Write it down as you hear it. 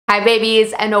Hi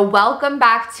babies, and welcome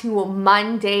back to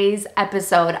Monday's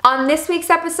episode. On this week's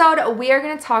episode, we are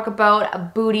going to talk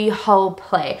about booty hole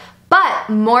play, but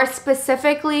more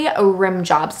specifically, rim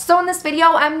jobs. So in this video,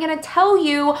 I'm gonna tell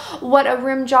you what a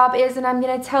rim job is, and I'm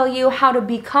gonna tell you how to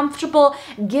be comfortable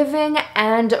giving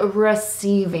and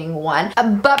receiving one.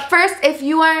 But first, if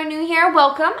you are new here,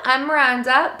 welcome. I'm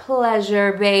Miranda,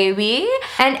 Pleasurebhabiee,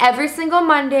 and every single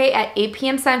Monday at 8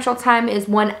 p.m. Central Time is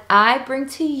when I bring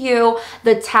to you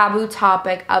the taboo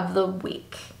topic of the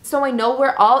week. So I know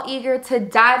we're all eager to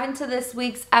dive into this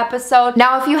week's episode.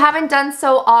 Now, if you haven't done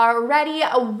so already,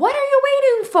 what are you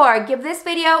waiting for? Give this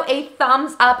video a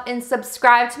thumbs up and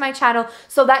subscribe to my channel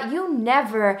so that you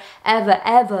never,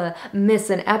 ever miss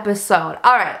an episode.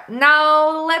 All right,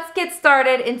 now let's get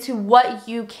started into what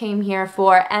you came here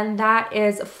for, and that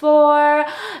is for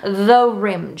the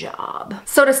rim job.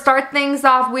 So to start things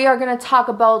off, we are gonna talk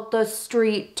about the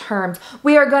street terms.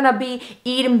 We are gonna be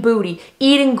eating booty,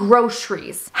 eating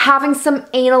groceries, having some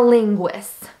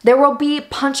analinguists. There will be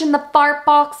punching the fart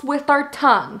box with our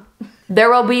tongue. There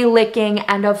will be licking,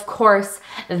 and of course,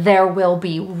 there will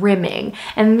be rimming.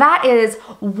 And that is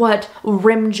what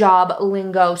rim job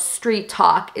lingo street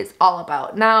talk is all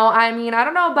about. Now, I mean, I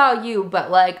don't know about you,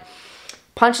 but like,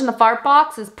 punching the fart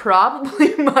box is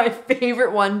probably my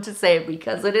favorite one to say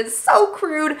because it is so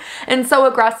crude and so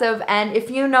aggressive. And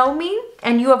if you know me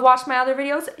and you have watched my other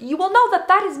videos, you will know that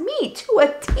that is me to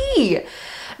a T.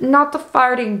 Not the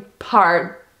farting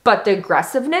part, but the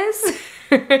aggressiveness.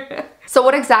 So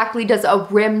what exactly does a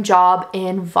rim job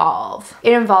involve?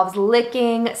 It involves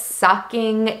licking,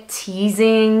 sucking,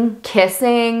 teasing,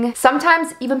 kissing,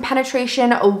 sometimes even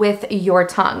penetration with your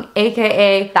tongue,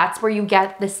 aka that's where you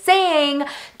get the saying,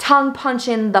 tongue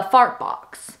punching the fart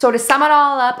box. So to sum it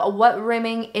all up, what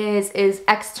rimming is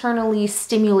externally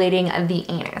stimulating the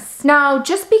anus. Now,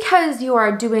 just because you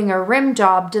are doing a rim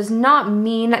job does not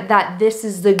mean that this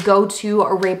is the go-to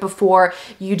right before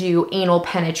you do anal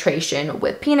penetration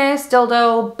with penis,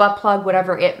 dildo, butt plug,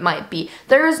 whatever it might be.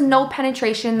 There is no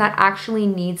penetration that actually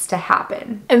needs to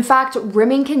happen. In fact,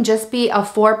 rimming can just be a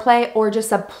foreplay or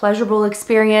just a pleasurable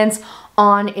experience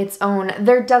on its own.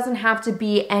 There doesn't have to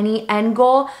be any end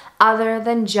goal other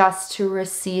than just to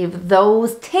receive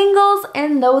those tingles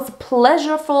and those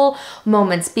pleasureful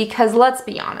moments, because let's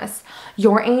be honest,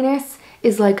 your anus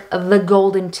is like the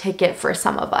golden ticket for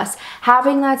some of us.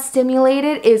 Having that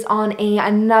stimulated is on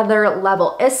another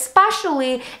level,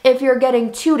 especially if you're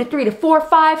getting 2 to 3 to 4,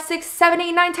 5, 6, 7,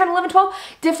 8, 9, 10, 11, 12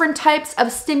 different types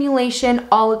of stimulation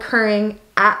all occurring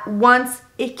at once.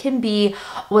 It can be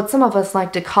what some of us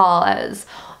like to call as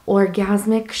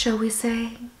orgasmic, shall we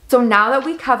say? So now that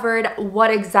we covered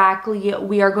what exactly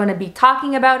we are going to be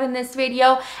talking about in this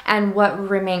video and what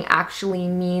rimming actually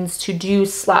means to do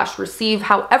 / receive,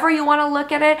 however you want to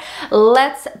look at it,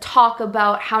 let's talk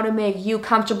about how to make you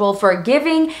comfortable for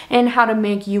giving and how to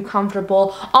make you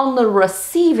comfortable on the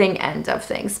receiving end of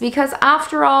things. Because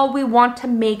after all, we want to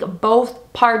make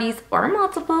both parties or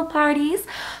multiple parties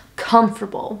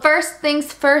comfortable. First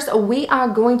things first, we are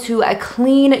going to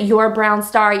clean your brown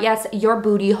star, yes, your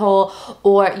booty hole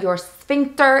or your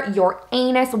sphincter, your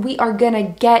anus. We are gonna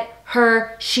get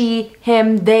her, she,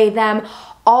 him, they, them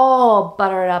all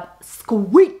buttered up,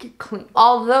 squeaky clean.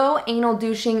 Although anal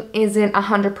douching isn't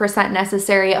 100%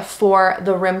 necessary for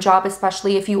the rim job,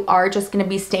 especially if you are just going to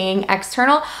be staying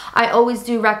external, I always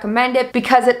do recommend it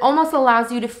because it almost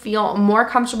allows you to feel more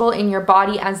comfortable in your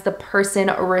body as the person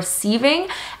receiving,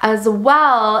 as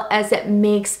well as it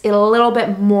makes it a little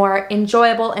bit more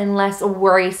enjoyable and less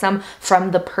worrisome from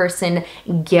the person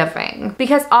giving.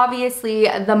 Because obviously,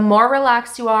 the more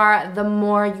relaxed you are, the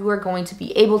more you are going to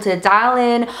be able to dial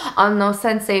in on those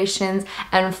sensations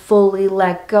and fully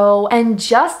let go and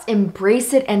just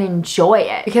embrace it and enjoy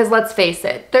it. Because let's face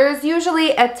it, there's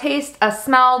usually a taste, a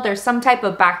smell, there's some type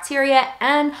of bacteria,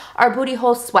 and our booty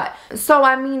hole sweat. So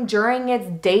I mean, during its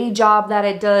day job that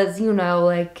it does, you know,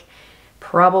 like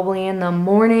probably in the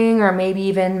morning or maybe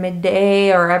even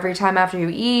midday or every time after you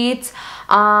eat,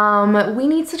 we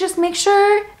need to just make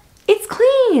sure it's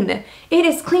clean. It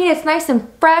is clean, it's nice and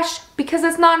fresh, because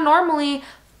it's not normally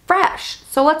fresh.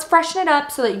 So let's freshen it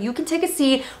up so that you can take a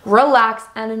seat, relax,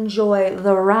 and enjoy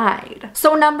the ride.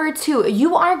 So number 2,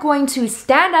 you are going to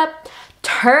stand up,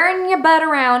 turn your butt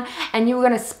around, and you're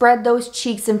gonna spread those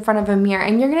cheeks in front of a mirror,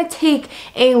 and you're gonna take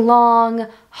a long,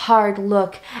 hard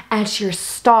look at your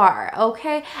star,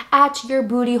 okay? At your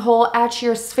booty hole, at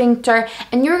your sphincter,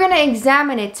 and you're gonna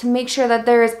examine it to make sure that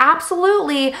there is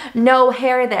absolutely no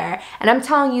hair there. And I'm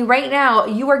telling you right now,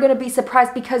 you are gonna be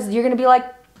surprised, because you're gonna be like,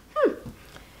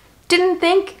 didn't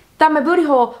think that my booty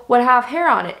hole would have hair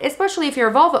on it, especially if you're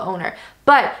a vulva owner.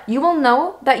 But you will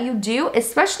know that you do,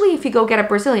 especially if you go get a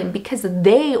Brazilian, because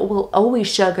they will always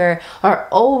sugar or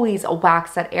always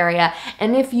wax that area.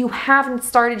 And if you haven't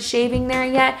started shaving there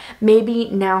yet, maybe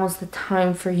now's the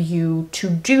time for you to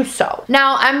do so.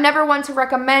 Now, I'm never one to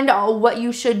recommend what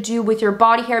you should do with your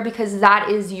body hair because that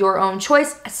is your own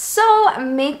choice. So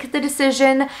make the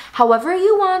decision however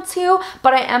you want to,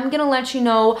 but I am gonna let you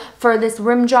know for this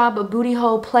rim job, booty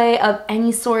hole play of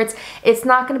any sorts, it's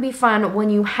not gonna be fun when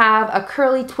you have a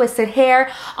curly twisted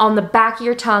hair on the back of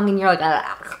your tongue and you're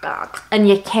like, and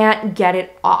you can't get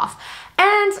it off.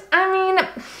 And I mean,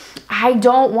 I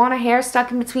don't want a hair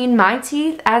stuck in between my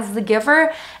teeth as the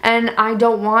giver, and I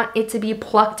don't want it to be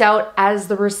plucked out as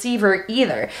the receiver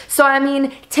either. So I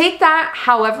mean, take that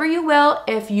however you will.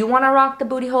 If you want to rock the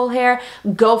booty hole hair,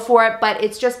 go for it, but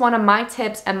it's just one of my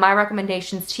tips and my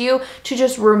recommendations to you to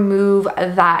just remove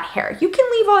that hair. You can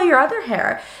leave all your other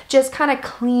hair, just kind of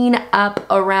clean up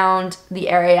around the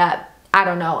area. I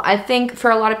don't know. I think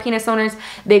for a lot of penis owners,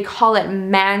 they call it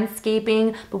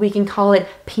manscaping, but we can call it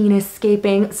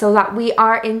penisscaping so that we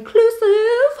are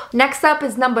inclusive. Next up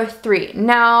is number 3.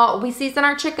 Now, we season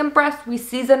our chicken breast, we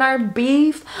season our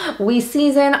beef, we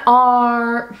season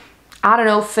our, I don't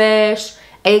know, fish,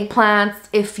 eggplants,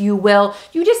 if you will.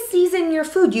 You just season your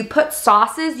food. You put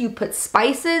sauces, you put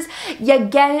spices, you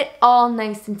get it all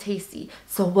nice and tasty.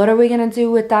 So what are we gonna do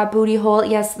with that booty hole?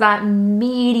 Yes, that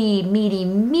meaty, meaty,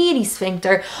 meaty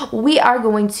sphincter. We are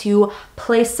going to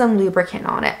place some lubricant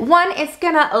on it. One, it's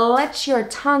gonna let your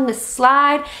tongue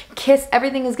slide, kiss.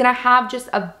 Everything is gonna have just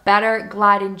a better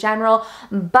glide in general,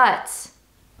 but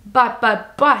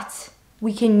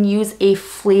we can use a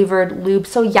flavored lube.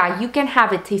 So yeah, you can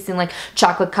have it tasting like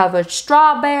chocolate covered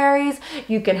strawberries.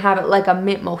 You can have it like a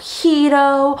mint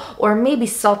mojito or maybe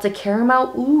salted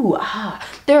caramel. Ooh,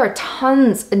 there are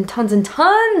tons and tons and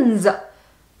tons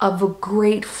of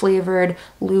great flavored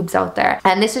lubes out there.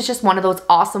 And this is just one of those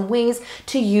awesome ways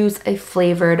to use a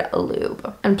flavored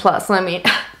lube. And plus, I mean,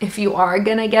 if you are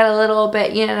gonna get a little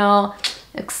bit, you know,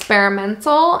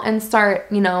 experimental and start,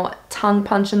 you know, tongue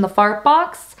punching the fart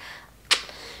box,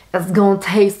 it's gonna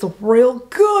taste real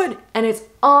good, and it's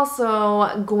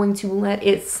also going to let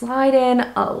it slide in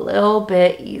a little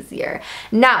bit easier.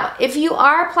 Now, if you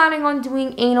are planning on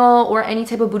doing anal or any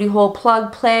type of booty hole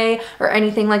plug play or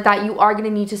anything like that, you are gonna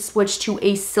need to switch to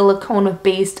a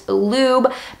silicone-based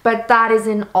lube, but that is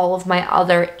in all of my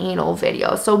other anal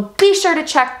videos. So be sure to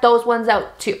check those ones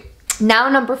out too. Now,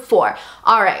 number 4.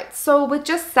 All right, so with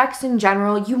just sex in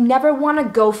general, you never want to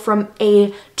go from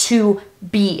A to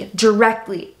B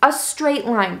directly, a straight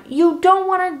line. You don't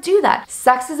want to do that.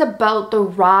 Sex is about the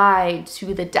ride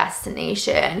to the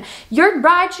destination. Your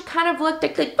ride should kind of look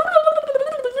like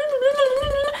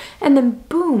and then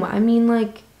boom. I mean,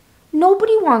 like,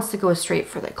 nobody wants to go straight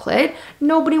for the clit.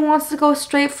 Nobody wants to go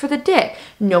straight for the dick.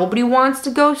 Nobody wants to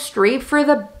go straight for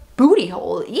the booty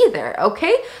hole either,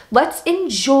 okay? Let's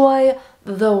enjoy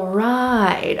the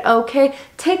ride, okay?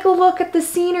 Take a look at the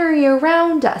scenery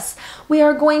around us. We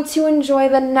are going to enjoy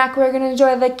the neck. We're going to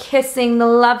enjoy the kissing, the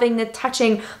loving, the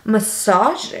touching,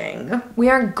 massaging. We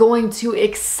are going to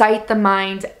excite the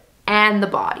mind and the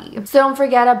body. So don't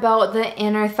forget about the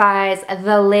inner thighs,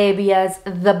 the labias,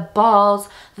 the balls,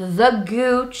 the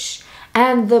gooch,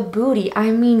 and the booty.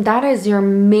 I mean, that is your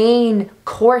main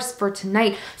course for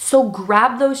tonight. So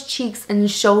grab those cheeks and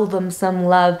show them some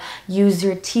love. Use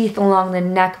your teeth along the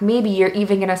neck. Maybe you're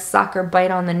even gonna suck or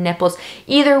bite on the nipples.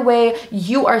 Either way,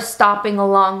 you are stopping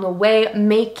along the way,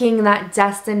 making that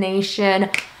destination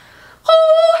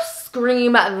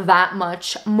scream that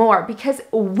much more, because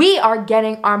we are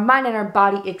getting our mind and our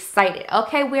body excited,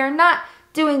 okay? We are not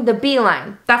doing the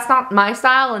beeline. That's not my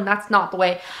style, and that's not the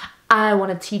way I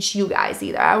want to teach you guys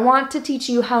either. I want to teach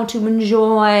you how to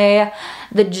enjoy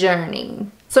the journey.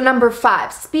 So number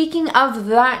 5, speaking of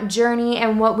that journey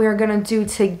and what we're gonna do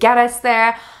to get us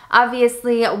there,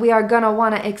 obviously we are gonna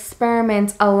wanna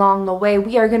experiment along the way.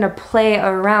 We are gonna play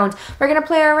around. We're gonna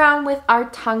play around with our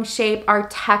tongue shape, our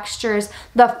textures,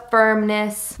 the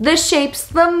firmness, the shapes,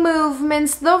 the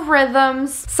movements, the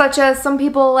rhythms, such as some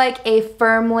people like a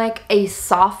firm lick, a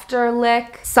softer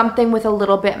lick, something with a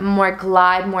little bit more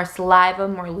glide, more saliva,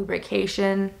 more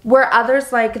lubrication, where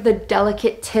others like the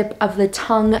delicate tip of the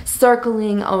tongue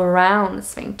circling around the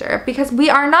sphincter, because we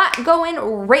are not going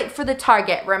right for the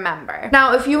target, remember.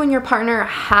 Now, if you and your partner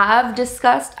have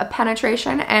discussed a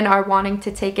penetration and are wanting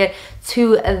to take it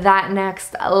to that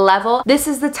next level, this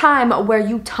is the time where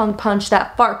you tongue punch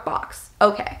that fart box.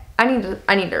 Okay,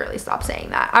 I need to really stop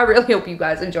saying that. I really hope you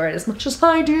guys enjoy it as much as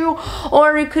I do.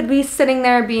 Or it could be sitting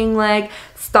there being like,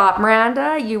 stop,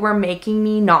 Miranda, you were making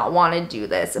me not want to do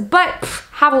this. But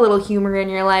have a little humor in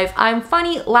your life. I'm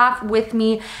funny, laugh with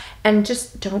me, and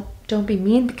just don't be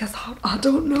mean, because I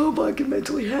don't know if I can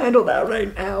mentally handle that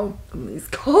right now in these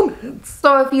comments.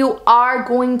 So if you are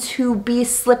going to be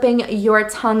slipping your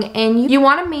tongue in, you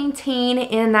want to maintain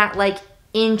in that like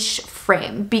inch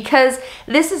frame, because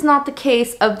this is not the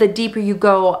case of the deeper you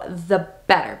go, the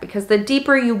better, because the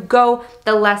deeper you go,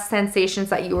 the less sensations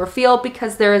that you will feel,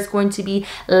 because there is going to be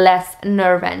less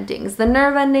nerve endings. The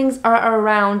nerve endings are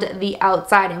around the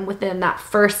outside and within that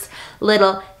first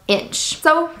little inch.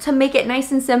 So to make it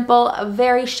nice and simple, a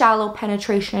very shallow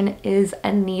penetration is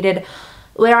needed.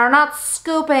 We are not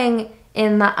scooping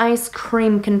in the ice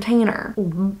cream container.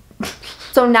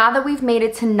 So now that we've made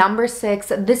it to number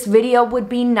 6, this video would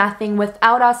be nothing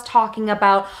without us talking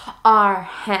about our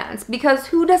hands, because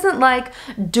who doesn't like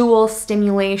dual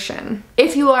stimulation?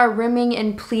 If you are rimming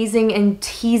and pleasing and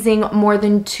teasing more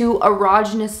than 2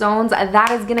 erogenous zones,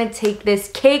 that is gonna take this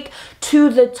cake to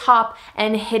the top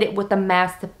and hit it with a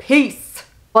masterpiece.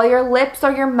 While your lips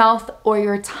or your mouth or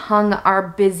your tongue are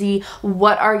busy,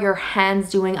 what are your hands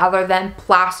doing other than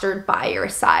plastered by your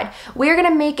side? We are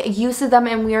gonna make use of them,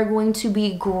 and we are going to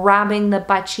be grabbing the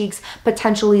butt cheeks,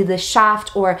 potentially the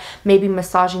shaft, or maybe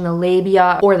massaging the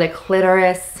labia or the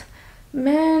clitoris.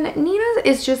 Man, Nina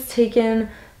is just taking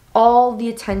all the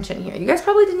attention here. You guys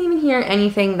probably didn't even hear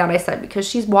anything that I said, because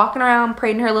she's walking around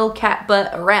parading her little cat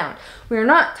butt around. We're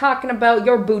not talking about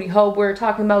your booty hole, we're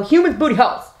talking about human booty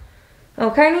holes.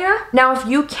 Okay, Nina? Now, if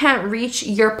you can't reach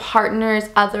your partner's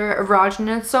other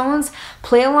erogenous zones,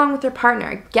 play along with your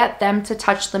partner. Get them to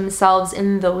touch themselves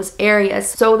in those areas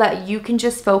so that you can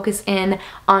just focus in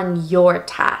on your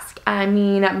task. I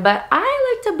mean, but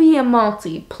I like to be a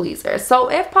multi-pleaser. So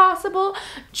if possible,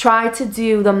 try to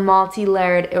do the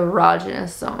multi-layered erogenous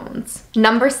zones.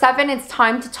 Number 7, it's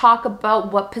time to talk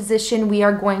about what position we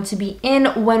are going to be in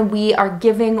when we are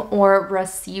giving or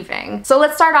receiving. So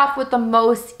let's start off with the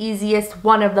most easiest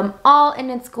one of them all, and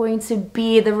it's going to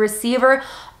be the receiver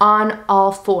on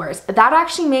all fours. That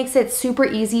actually makes it super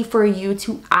easy for you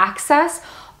to access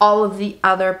all of the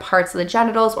other parts of the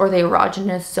genitals or the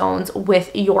erogenous zones with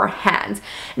your hands.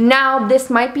 Now, this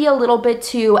might be a little bit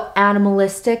too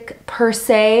animalistic per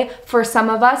se for some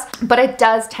of us, but it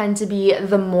does tend to be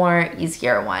the more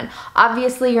easier one.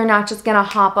 Obviously, you're not just gonna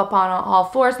hop up on all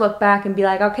fours, look back and be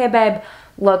like, okay, babe,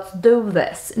 let's do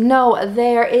this. No,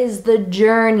 there is the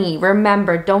journey.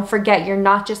 Remember, don't forget, you're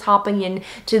not just hopping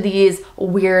into these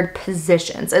weird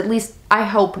positions. At least I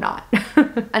hope not.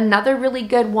 Another really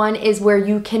good one is where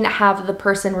you can have the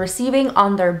person receiving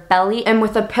on their belly and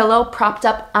with a pillow propped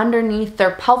up underneath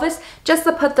their pelvis, just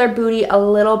to put their booty a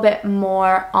little bit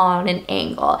more on an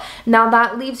angle. Now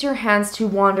that leaves your hands to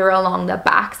wander along the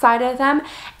back side of them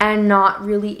and not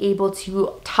really able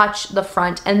to touch the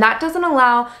front, and that doesn't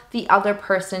allow the other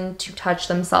person to touch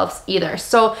themselves either.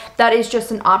 So that is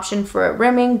just an option for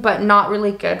rimming, but not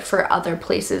really good for other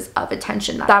places of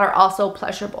attention that are also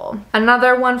pleasurable.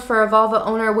 Another one for a vulva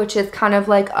owner, which is kind of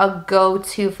like a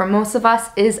go-to for most of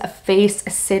us, is a face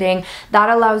sitting. That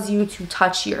allows you to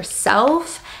touch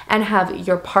yourself and have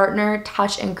your partner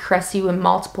touch and caress you in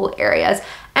multiple areas.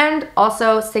 And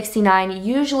also 69,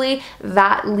 usually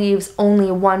that leaves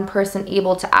only one person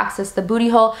able to access the booty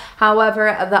hole.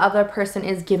 However, the other person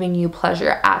is giving you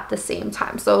pleasure at the same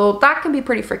time. So that can be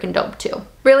pretty freaking dope too.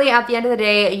 Really, at the end of the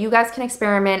day, you guys can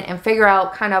experiment and figure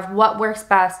out kind of what works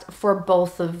best for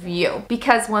both of you.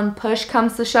 Because when push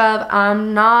comes to shove,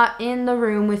 I'm not in the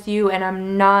room with you and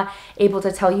I'm not able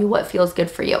to tell you what feels good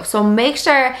for you. So make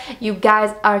sure you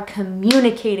guys are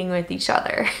communicating with each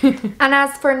other. And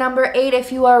as for number 8,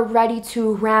 if you are ready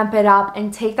to ramp it up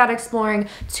and take that exploring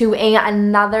to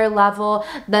another level,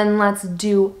 then let's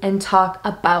do and talk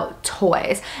about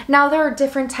toys. Now, there are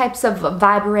different types of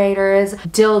vibrators,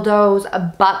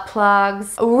 dildos, butt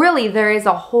plugs. Really, there is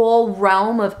a whole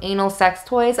realm of anal sex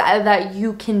toys that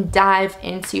you can dive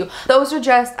into. Those are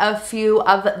just a few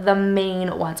of the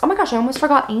main ones. Oh my gosh, I almost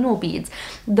forgot anal beads.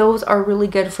 Those are really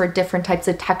good for different types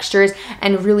of textures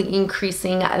and really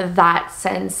increasing that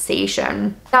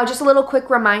sensation. Now, just a little quick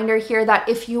reminder here that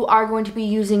if you are going to be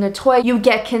using a toy, you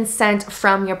get consent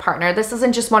from your partner. This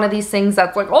isn't just one of these things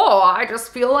that's like, oh, I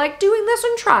just feel like doing this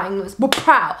and trying this.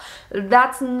 Wow.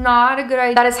 That's not a good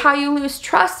idea. That is how you lose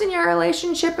trust in your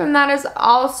relationship, and that is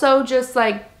also just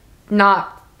like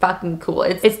not fucking cool.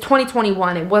 It's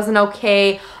 2021. It wasn't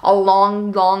okay a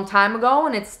long time ago,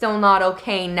 and it's still not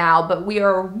okay now, but we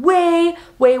are way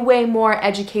more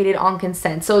educated on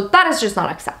consent. So that is just not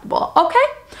acceptable, okay?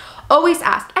 Always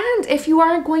ask. And if you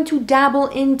are going to dabble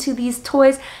into these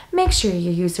toys, make sure you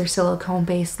use their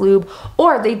silicone-based lube,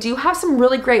 or they do have some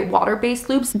really great water-based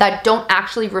lubes that don't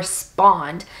actually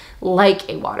respond like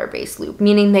a water-based lube,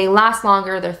 meaning they last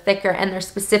longer, they're thicker, and they're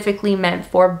specifically meant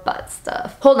for butt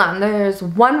stuff. Hold on, there's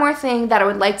one more thing that I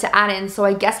would like to add in, so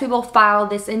I guess we will file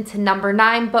this into number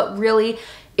 9, but really,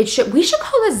 we should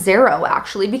call this 0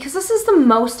 actually, because this is the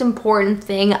most important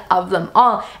thing of them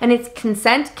all, and it's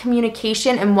consent,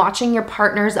 communication, and watching your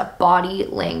partner's body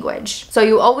language. So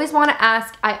you always want to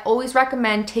ask. I always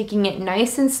recommend taking it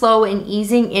nice and slow and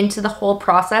easing into the whole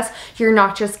process. You're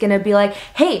not just gonna be like,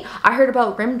 hey, I heard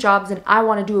about rim jobs and I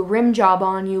want to do a rim job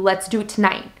on you, let's do it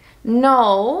tonight.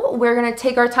 No, we're gonna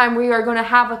take our time. We are gonna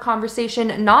have a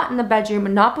conversation, not in the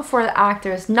bedroom, not before the act.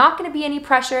 There's not gonna be any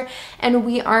pressure, and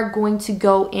we are going to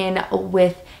go in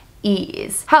with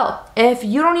ease. Hell, if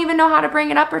you don't even know how to bring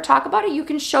it up or talk about it, you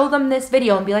can show them this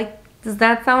video and be like, does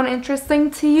that sound interesting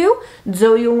to you?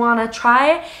 Do you want to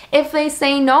try it? If they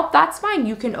say nope, that's fine.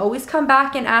 You can always come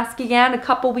back and ask again a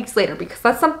couple weeks later, because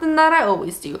that's something that I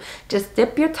always do. Just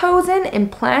dip your toes in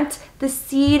and plant the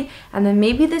seed, and then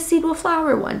maybe the seed will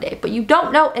flower one day, but you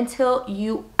don't know until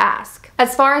you ask.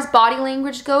 As far as body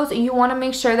language goes, you want to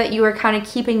make sure that you are kind of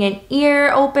keeping an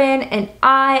ear open, an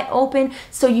eye open,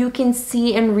 so you can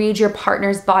see and read your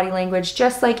partner's body language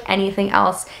just like anything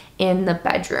else in the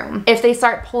bedroom. If they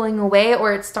start pulling away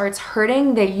or it starts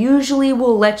hurting, they usually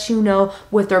will let you know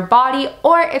with their body,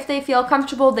 or if they feel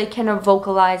comfortable, they can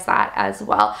vocalize that as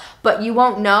well. But you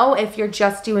won't know if you're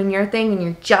just doing your thing and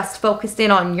you're just focused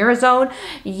in on your zone.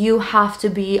 You have to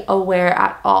be aware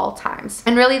at all times.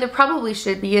 And really, there probably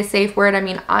should be a safe word. I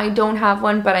mean, I don't have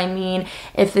one, but I mean,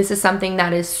 if this is something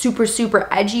that is super, super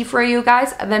edgy for you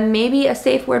guys, then maybe a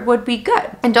safe word would be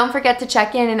good. And don't forget to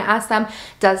check in and ask them,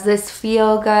 does this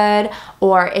feel good?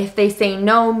 Or if they say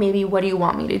no, maybe what do you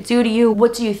want me to do to you?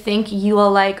 What do you think you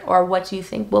will like, or what do you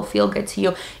think will feel good to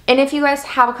you? And if you guys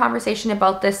have a conversation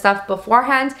about this stuff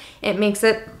beforehand, it makes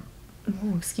it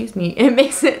it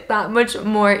makes it that much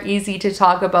more easy to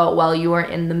talk about while you are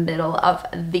in the middle of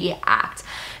the act.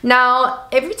 Now,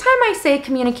 every time I say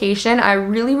communication, I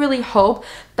really, really hope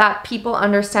that people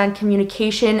understand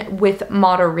communication with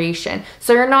moderation.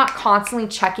 So you're not constantly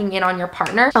checking in on your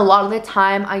partner. A lot of the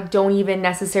time, I don't even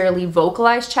necessarily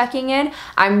vocalize checking in.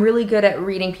 I'm really good at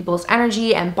reading people's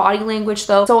energy and body language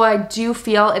though. So I do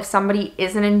feel if somebody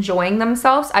isn't enjoying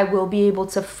themselves, I will be able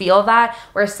to feel that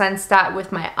or sense that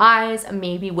with my eyes,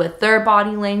 maybe with their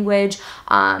body language.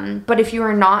 But if you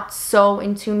are not so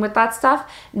in tune with that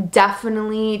stuff,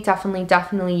 definitely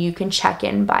you can check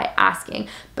in by asking.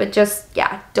 But just,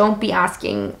 yeah, don't be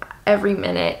asking every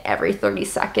minute, every 30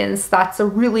 seconds. That's a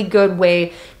really good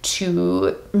way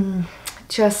to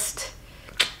just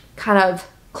kind of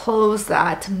close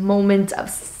that moment of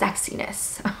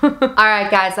sexiness. All right,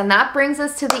 guys, and that brings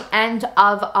us to the end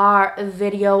of our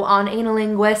video on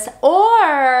analinguists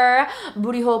or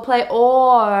booty hole play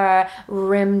or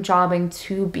rim jobbing,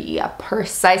 to be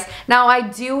precise. Now, I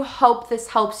do hope this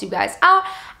helps you guys out,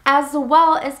 as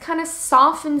well as kind of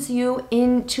softens you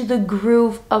into the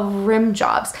groove of rim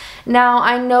jobs. Now,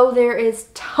 I know there is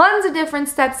tons of different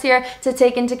steps here to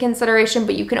take into consideration,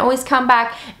 but you can always come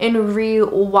back and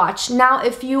re-watch. Now,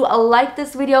 if you like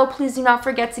this video, please do not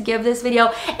forget to give this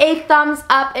video a thumbs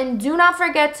up, and do not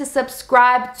forget to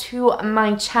subscribe to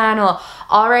my channel.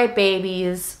 All right,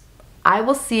 babies, I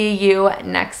will see you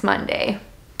next Monday.